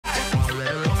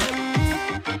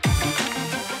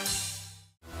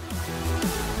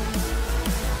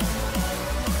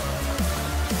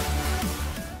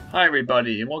Hi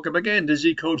everybody, and welcome again to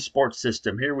Zcode Sports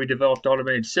System. Here we developed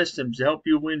automated systems to help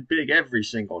you win big every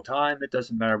single time. It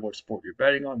doesn't matter what sport you're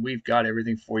betting on, we've got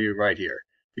everything for you right here.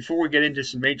 Before we get into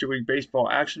some Major League Baseball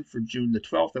action for June the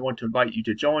 12th, I want to invite you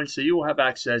to join so you will have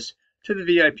access to the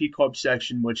VIP Club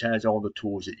section, which has all the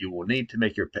tools that you will need to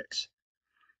make your picks.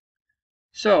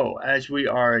 So, as we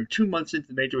are 2 months into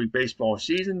the Major League Baseball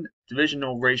season,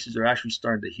 divisional races are actually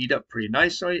starting to heat up pretty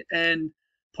nicely, and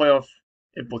playoff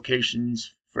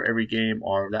implications for every game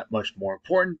are that much more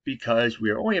important because we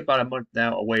are only about a month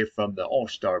now away from the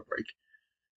All-Star break.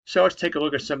 So let's take a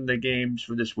look at some of the games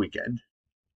for this weekend.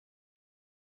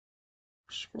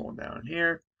 Scroll down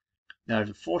here. Now there's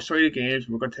a full slate of games.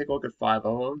 We're going to take a look at 5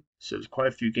 of them. So there's quite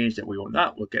a few games that we will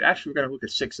not look at. Actually, we're going to look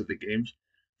at 6 of the games.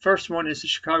 First one is the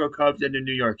Chicago Cubs and the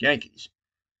New York Yankees.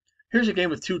 Here's a game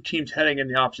with two teams heading in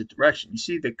the opposite direction. You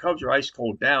see the Cubs are ice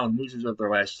cold down, losers of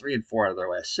their last 3 and 4 out of their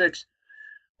last 6.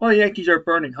 While the Yankees are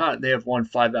burning hot, and they have won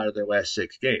 5 out of their last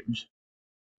 6 games.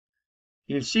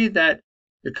 You can see that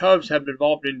the Cubs have been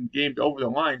involved in games over the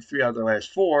line 3 out of their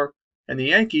last 4, and the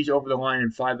Yankees over the line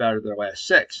in 5 out of their last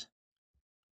 6.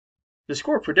 The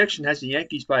score prediction has the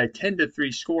Yankees by a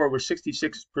 10-3 score with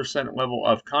 66% level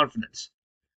of confidence.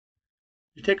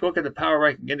 If you take a look at the power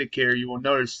ranking indicator, you will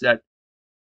notice that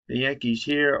the Yankees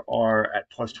here are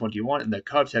at plus 21, and the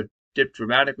Cubs have dipped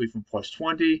dramatically from plus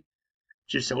 20.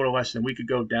 Just a little less than a week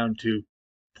ago, down to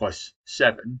plus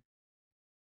 7.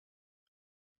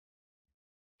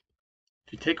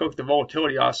 If you take a look at the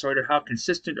volatility oscillator, how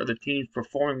consistent are the teams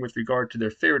performing with regard to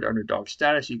their favorite underdog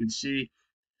status, you can see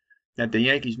that the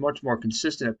Yankees much more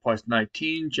consistent at plus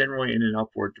 19, generally in an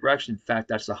upward direction. In fact,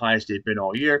 that's the highest they've been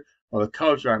all year, while the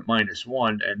Cubs are at minus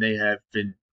 1, and they have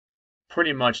been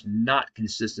pretty much not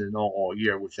consistent at all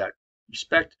year with that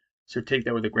respect. So take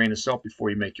that with a grain of salt before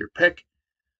you make your pick.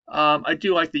 I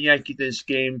do like the Yankees this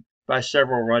game by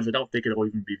several runs. I don't think it'll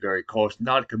even be very close.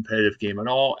 Not a competitive game at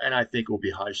all, and I think it will be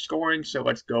high scoring. So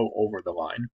let's go over the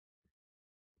line.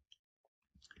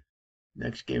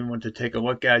 Next game I want to take a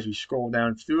look at as we scroll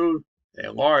down through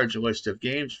a large list of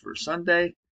games for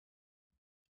Sunday.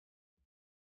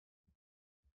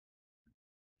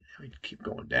 We keep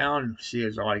going down. See,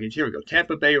 there's a lot of games. Here we go.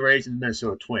 Tampa Bay Rays and the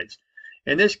Minnesota Twins.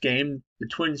 In this game, the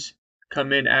Twins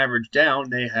come in average down.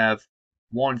 They have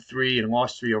won 3 and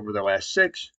lost 3 over their last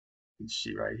 6. You can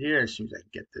see right here, as soon as I can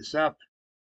get this up.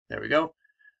 There we go.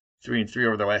 3 and 3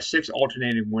 over their last 6,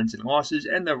 alternating wins and losses.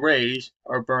 And the Rays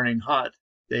are burning hot.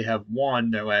 They have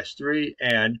won their last 3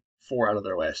 and 4 out of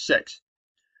their last 6.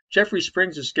 Jeffrey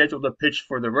Springs is scheduled to pitch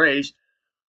for the Rays,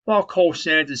 while Cole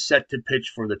Sands is set to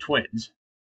pitch for the Twins.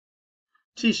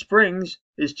 See, Springs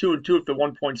is 2-2 with the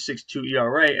 1.62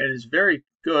 ERA and is very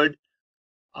good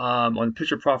on the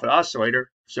pitcher profit oscillator,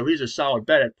 so he's a solid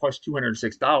bet at plus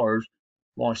 $206,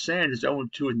 while Sands is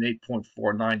 0-2 with an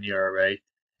 8.49 ERA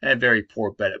and a very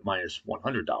poor bet at minus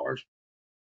 $100. If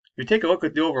you take a look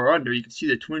at the over-under, you can see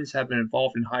the Twins have been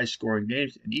involved in high-scoring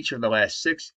games in each of the last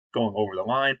 6 going over the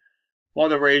line, while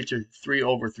the Rays are 3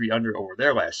 over 3 under over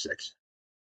their last 6.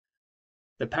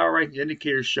 The power rankings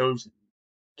indicator shows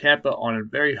Tampa on a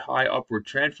very high upward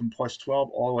trend from plus 12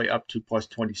 all the way up to plus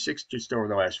 26 just over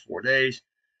the last 4 days,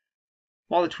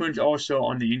 while the Twins also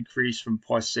on the increase from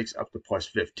plus 6 up to plus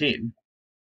 15.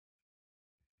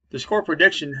 The score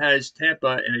prediction has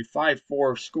Tampa in a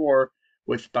 5-4 score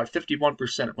with about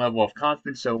 51% level of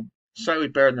confidence, so slightly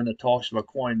better than the toss of a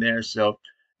coin there, so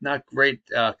not great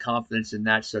confidence in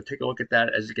that. So take a look at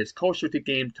that as it gets closer to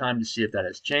game time to see if that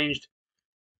has changed.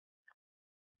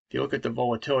 If you look at the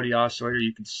volatility oscillator,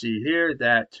 you can see here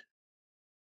that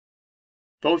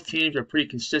both teams are pretty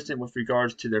consistent with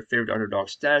regards to their favorite underdog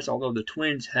status, although the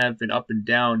Twins have been up and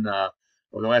down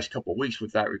over the last couple of weeks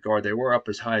with that regard. They were up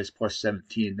as high as plus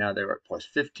 17, now they're at plus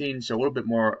 15, so a little bit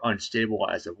more unstable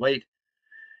as of late.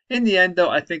 In the end,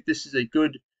 though, I think this is a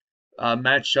good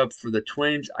matchup for the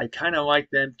Twins. I kind of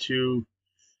like them to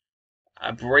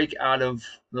break out of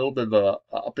a little bit of a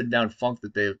up and down funk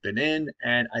that they've been in,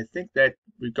 and I think that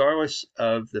regardless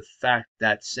of the fact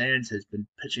that Sands has been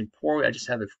pitching poorly, I just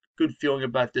have a good feeling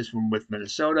about this one with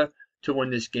Minnesota to win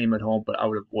this game at home, but I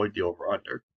would avoid the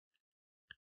over-under.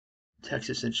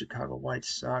 Texas and Chicago White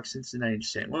Sox, Cincinnati and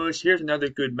St. Louis. Here's another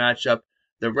good matchup,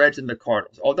 the Reds and the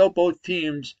Cardinals. Although both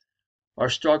teams are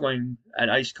struggling at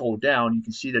ice cold down, you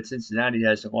can see that Cincinnati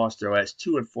has lost their last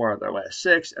 2 and 4 out of their last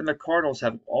 6, and the Cardinals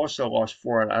have also lost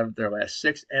 4 out of their last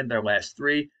 6 and their last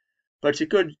 3. But it's a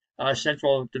good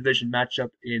Central Division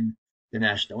matchup in the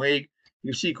National League.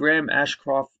 You see Graham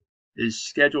Ashcroft is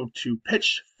scheduled to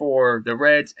pitch for the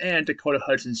Reds, and Dakota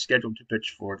Hudson is scheduled to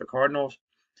pitch for the Cardinals.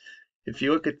 If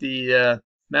you look at the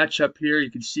matchup here,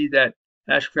 you can see that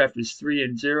Ashcraft is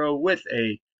 3-0 with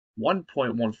a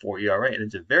 1.14 ERA, and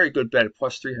it's a very good bet at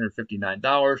plus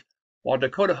 $359. While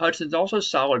Dakota Hudson's also a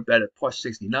solid bet at plus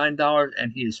 $69,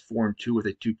 and he is 4-2 with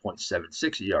a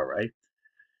 2.76 ERA.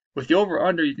 With the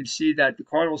over-under, you can see that the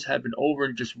Cardinals have been over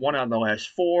in just 1 out of the last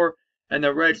 4, and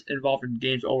the Reds involved in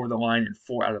games over the line in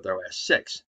 4 out of their last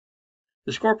 6.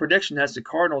 The score prediction has the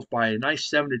Cardinals by a nice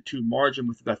 7-2 margin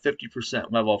with about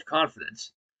 50% level of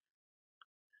confidence.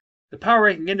 The power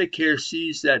ranking indicator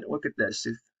sees that, look at this,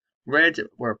 Reds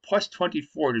were plus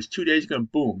 24 just 2 days ago,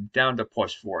 boom, down to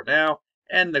plus 4 now,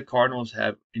 and the Cardinals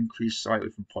have increased slightly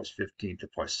from plus 15 to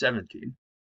plus 17.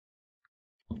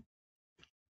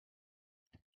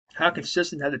 How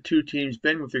consistent have the two teams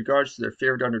been with regards to their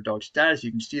favorite underdog status?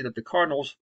 You can see that the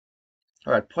Cardinals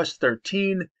are at plus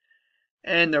 13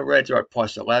 and the Reds are at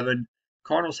plus 11.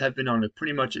 Cardinals have been on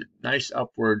pretty much a nice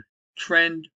upward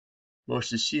trend most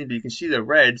of the season, but you can see the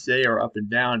Reds, they are up and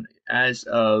down as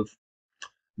of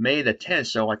May the 10th,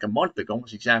 so like a month ago,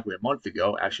 almost exactly a month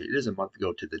ago. Actually, it is a month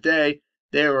ago to the day.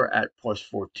 They were at plus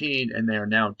 14, and they are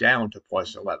now down to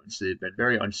plus 11. So they've been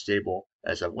very unstable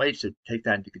as of late, so take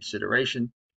that into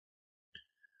consideration.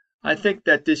 I think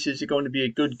that this is going to be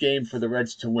a good game for the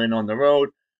Reds to win on the road.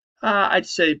 I'd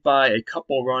say by a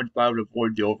couple runs, but I would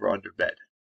avoid the over-under bet.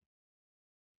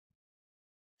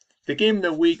 The game of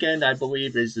the weekend, I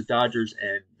believe, is the Dodgers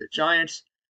and the Giants.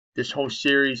 This whole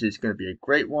series is going to be a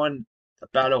great one. A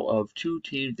battle of two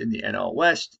teams in the NL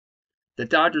West. The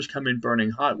Dodgers come in burning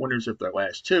hot, winners of their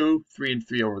last 2,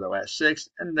 3-3 over their last 6,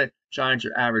 and the Giants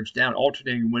are average down,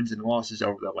 alternating wins and losses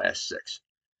over their last 6.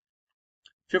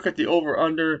 If you look at the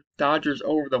over-under, Dodgers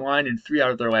over the line in 3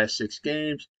 out of their last 6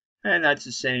 games, and that's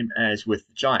the same as with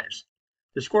the Giants.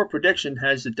 The score prediction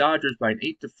has the Dodgers by an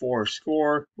 8-4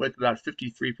 score with about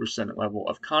 53% level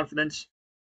of confidence.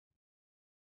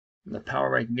 In the power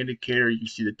ranking indicator, you can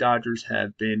see the Dodgers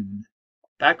have been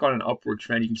back on an upward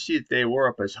trend. You can see that they were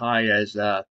up as high as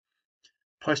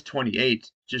plus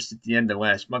 28 just at the end of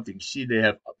last month. You can see they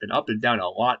have been up and down a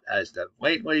lot as of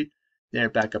lately. They're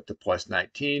back up to plus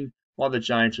 19, while the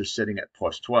Giants are sitting at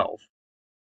plus 12.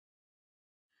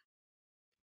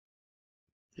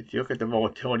 If you look at the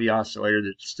volatility oscillator,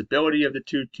 the stability of the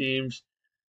two teams,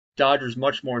 Dodgers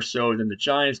much more so than the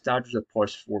Giants. Dodgers at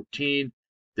plus 14.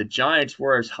 The Giants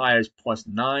were as high as plus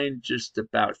 9 just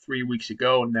about 3 weeks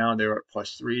ago. Now they're at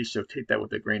plus 3, so take that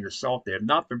with a grain of salt. They have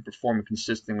not been performing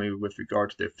consistently with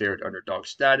regard to their favorite underdog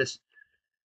status.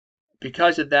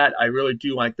 Because of that, I really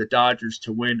do like the Dodgers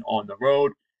to win on the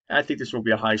road. And I think this will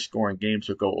be a high-scoring game,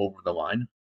 so go over the line.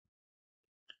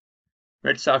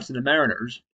 Red Sox and the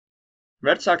Mariners.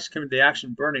 Red Sox come into the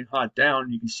action burning hot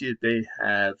down. You can see that they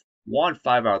have won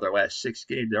 5 out of their last 6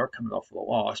 games. They are coming off of a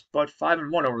loss, but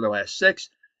 5-1 over their last 6.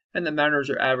 And the Mariners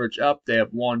are average up. They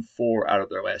have won 4 out of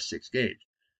their last 6 games.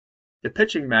 The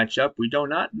pitching matchup, we do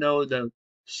not know the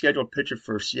scheduled pitcher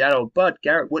for Seattle, but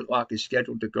Garrett Whitlock is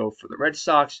scheduled to go for the Red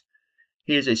Sox.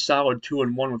 He is a solid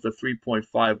 2-1 with a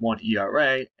 3.51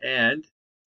 ERA, and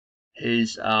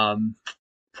his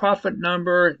profit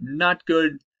number, not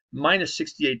good, minus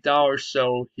 $68,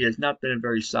 so he has not been a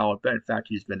very solid bet. In fact,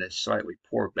 he's been a slightly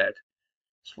poor bet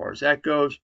as far as that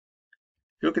goes.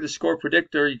 If you look at the score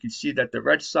predictor, you can see that the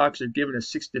Red Sox are given a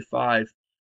 6-5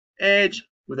 edge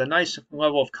with a nice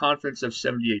level of confidence of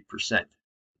 78%.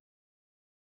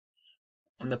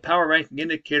 On the power ranking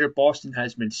indicator, Boston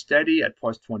has been steady at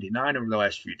plus 29 over the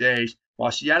last few days,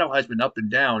 while Seattle has been up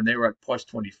and down. They were at plus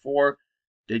 24.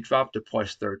 They dropped to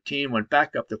plus 13, went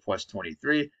back up to plus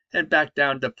 23, and back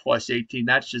down to plus 18.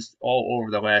 That's just all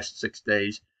over the last 6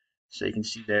 days. So you can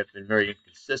see they have been very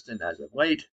inconsistent as of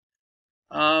late.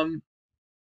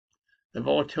 The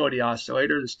volatility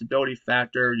oscillator, the stability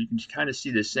factor, you can kind of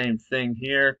see the same thing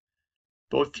here.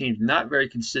 Both teams not very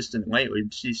consistent lately.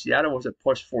 See, Seattle was at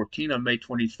plus 14 on May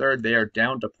 23rd. They are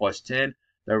down to plus 10.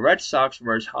 The Red Sox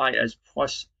were as high as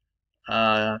plus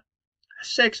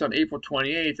 6 on April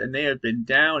 28th, and they have been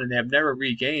down, and they have never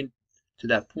regained to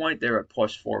that point. They're at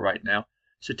plus 4 right now.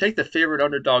 So take the favorite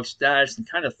underdog status and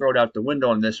kind of throw it out the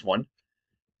window on this one.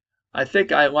 I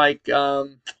think I like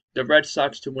the Red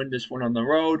Sox to win this one on the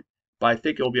road, but I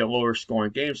think it will be a lower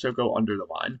scoring game, so go under the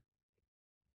line.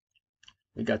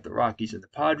 We got the Rockies and the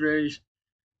Padres.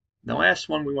 The last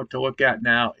one we want to look at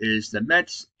now is the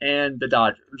Mets and the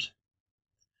Dodgers.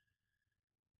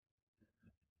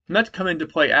 The Mets come into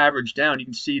play average down. You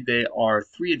can see they are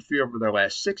 3-3 over their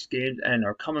last 6 games and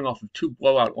are coming off of 2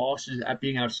 blowout losses at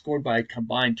being outscored by a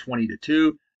combined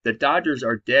 20-2. The Dodgers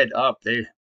are dead up. They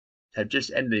have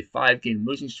just ended a 5-game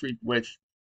losing streak with,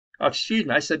 excuse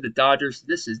me, I said the Dodgers.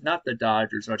 This is not the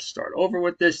Dodgers. Let's start over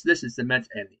with this. This is the Mets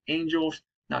and the Angels.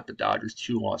 not the Dodgers,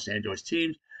 2 Los Angeles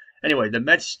teams. Anyway, the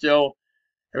Mets still,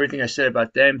 everything I said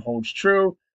about them holds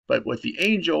true. But with the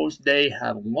Angels, they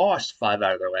have lost 5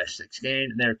 out of their last 6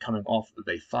 games, and they're coming off of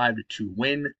a 5-2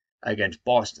 win against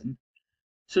Boston.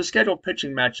 So the scheduled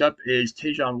pitching matchup is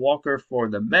Taijuan Walker for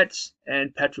the Mets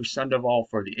and Patrick Sandoval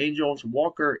for the Angels.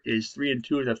 Walker is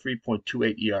 3-2 with a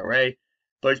 3.28 ERA,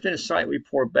 but it's been a slightly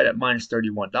poor bet at minus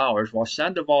 $31, while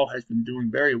Sandoval has been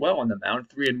doing very well on the mound,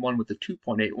 3-1 with a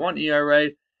 2.81 ERA,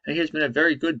 and he has been a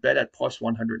very good bet at plus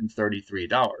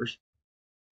 $133.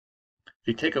 If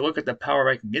you take a look at the power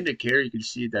ranking indicator, you can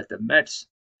see that the Mets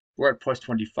were at plus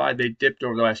 25. They dipped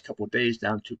over the last couple of days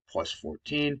down to plus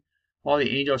 14. While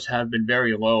the Angels have been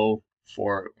very low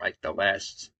for like the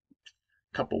last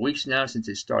couple weeks now since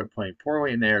they started playing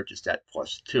poorly, and they're just at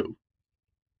plus 2.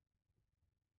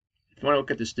 If you want to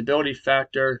look at the stability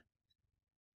factor,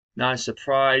 not a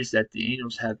surprise that the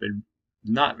Angels have been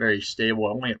not very stable,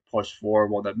 only at plus 4,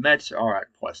 while the Mets are at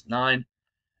plus 9.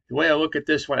 The way I look at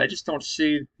this one, I just don't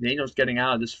see the Angels getting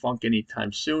out of this funk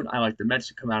anytime soon. I like the Mets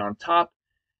to come out on top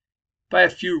by a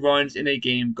few runs in a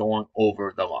game going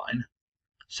over the line.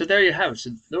 So there you have it.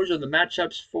 So those are the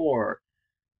matchups for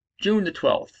June the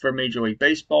 12th for Major League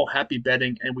Baseball. Happy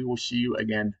betting, and we will see you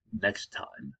again next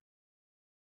time.